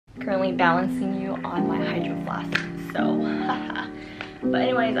currently balancing you on my Hydro Flask. So, but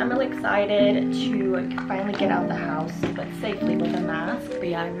anyways, I'm really excited to finally get out the house, but safely with a mask. But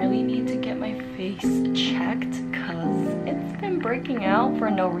yeah, I really need to get my face checked because it's been breaking out for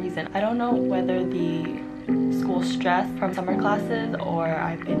no reason. I don't know whether the school stress from summer classes or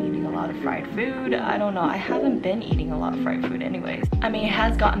I've been eating a lot of fried food. I don't know. I haven't been eating a lot of fried food anyways. I mean, it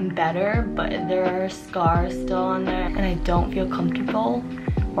has gotten better, but there are scars still on there and I don't feel comfortable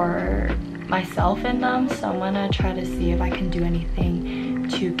or myself in them, so I'm gonna try to see if I can do anything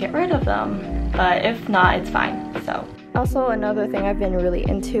to get rid of them, but if not, it's fine. So also another thing I've been really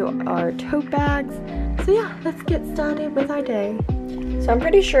into are tote bags. So yeah, let's get started with our day. So I'm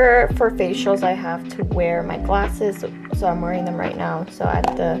pretty sure for facials I have to wear my glasses, so I'm wearing them right now. So I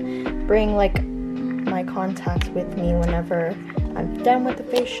have to bring like my contacts with me whenever I'm done with the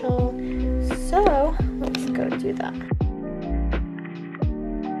facial. So let's go do that.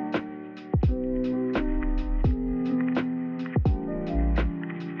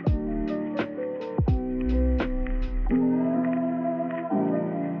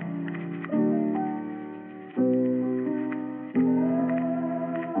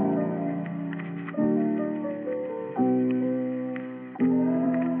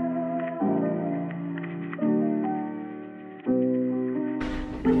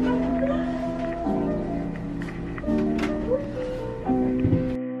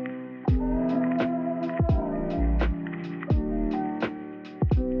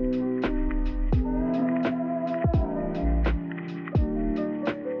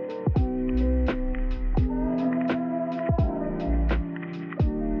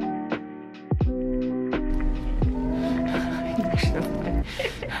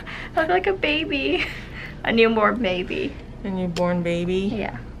 I look like a baby. A newborn baby. A newborn baby?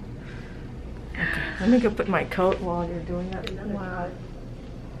 Yeah. Okay, let me go put my coat while you're doing that. Wow.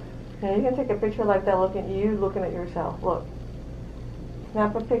 Yeah, you can take a picture like that looking at yourself. Look.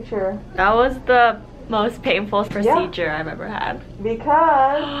 Snap a picture. That was the most painful procedure I've ever had.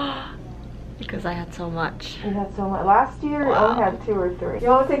 Because? Because I had so much. You had so much. Last year, wow. I only had 2 or 3. You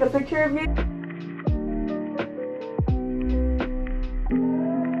want to take a picture of you?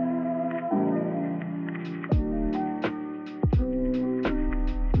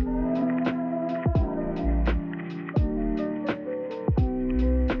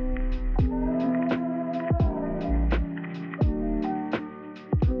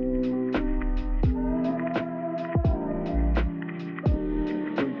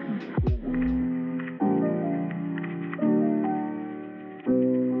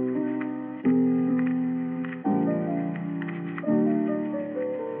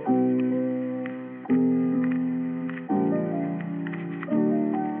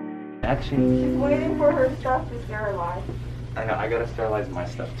 Actually, She's waiting for her stuff to sterilize. I know, I gotta sterilize my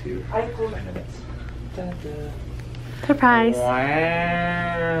stuff too. 5 minutes. Surprise.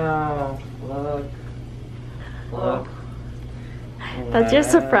 Wow. Look. Look. That's your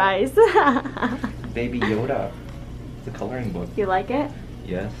surprise. Baby Yoda. It's a coloring book. You like it?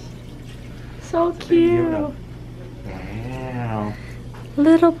 Yes. So It's Baby cute. Yoda. Wow.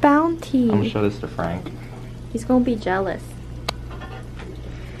 Little bounty. I'm gonna show this to Frank. He's gonna be jealous.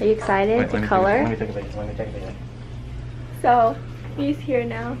 Are you excited Wait, to color? Let me take a picture. Let me take a picture. So, he's here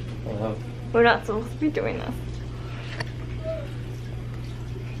now. Hello. We're not supposed to be doing this.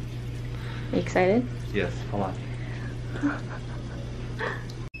 Are you excited? Yes, hold on.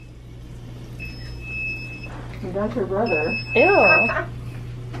 That's her brother. Ew.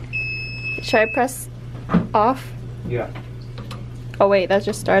 Should I press off? Yeah. Oh wait, that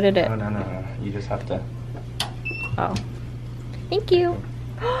just started it. No. You just have to. Oh. Thank you.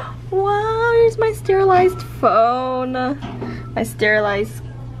 Wow, here's my sterilized phone. My sterilized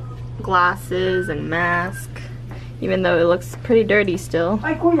glasses and mask. Even though it looks pretty dirty still.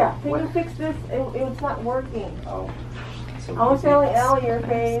 Hi, Kuya. Can you fix this? It's not working. Oh. So I was telling Ellie your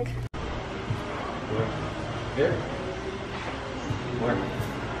face. Where? Here. Where?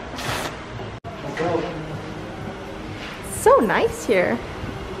 Let's go. So nice here.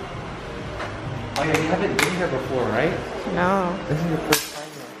 Oh yeah, you haven't been here before, right? No. This is your first time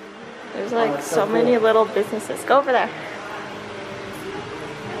here. There's like it's so so many cool. little businesses. Go over there.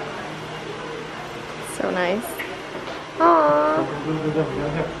 So nice. Aww.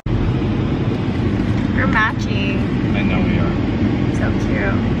 We're matching. I know we are. So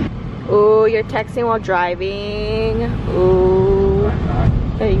cute. Ooh, you're texting while driving. Ooh.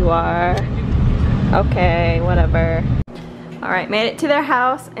 There you are. Okay, whatever. Alright, made it to their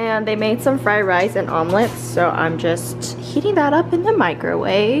house and they made some fried rice and omelets, so I'm just heating that up in the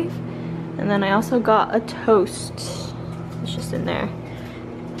microwave. And then I also got a toast. It's just in there.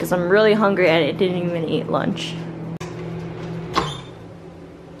 because I'm really hungry and I didn't even eat lunch.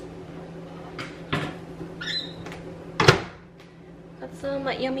 Got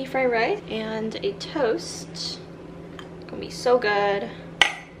some yummy fried rice and a toast. Gonna be so good.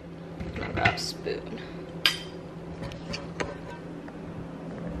 I'm gonna grab a spoon.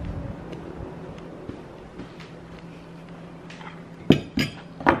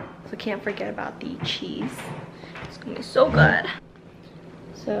 So can't forget about the cheese. It's gonna be so good.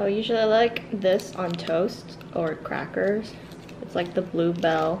 So usually I like this on toast or crackers. It's like the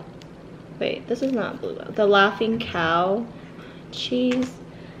Bluebell. Wait, this is not Bluebell. The Laughing Cow cheese.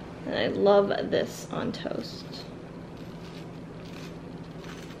 And I love this on toast.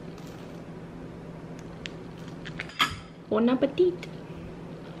 Bon appetit.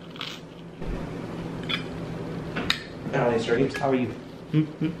 Hi, Streets. How are you? Did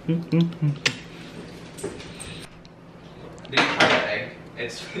you try that egg?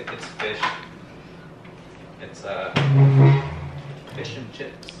 It's fish. It's fish and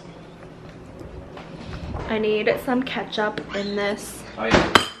chips. I need some ketchup in this. Oh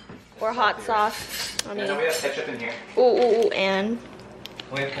yeah. Or hot sauce. I Yeah, need no, we have ketchup in here. and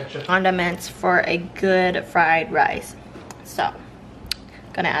We have ketchup. condiments for a good fried rice. So,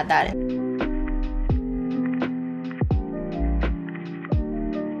 gonna add that in.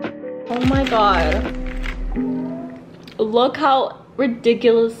 Oh my god. Look how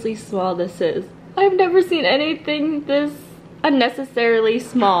ridiculously small this is. I've never seen anything this unnecessarily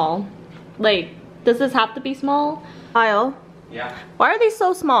small. Like, does this have to be small? Kyle, Yeah. why are these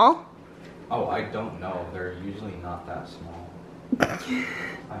so small? Oh, I don't know. They're usually not that small.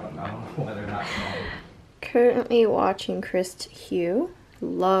 I don't know whether or not small. Currently watching Chris Hugh.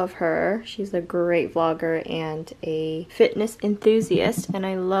 Love her. She's a great vlogger and a fitness enthusiast, and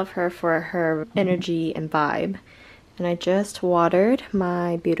I love her for her energy and vibe. And I just watered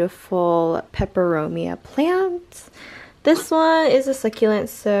my beautiful peperomia plants. This one is a succulent,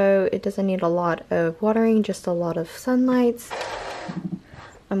 so it doesn't need a lot of watering, just a lot of sunlight.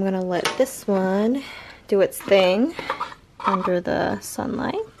 I'm gonna let this one do its thing under the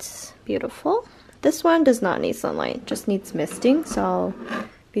sunlight. Beautiful. This one does not need sunlight, just needs misting, so I'll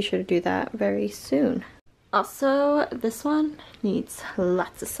be sure to do that very soon. Also, this one needs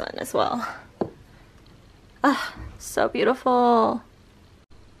lots of sun as well. Ah, so beautiful.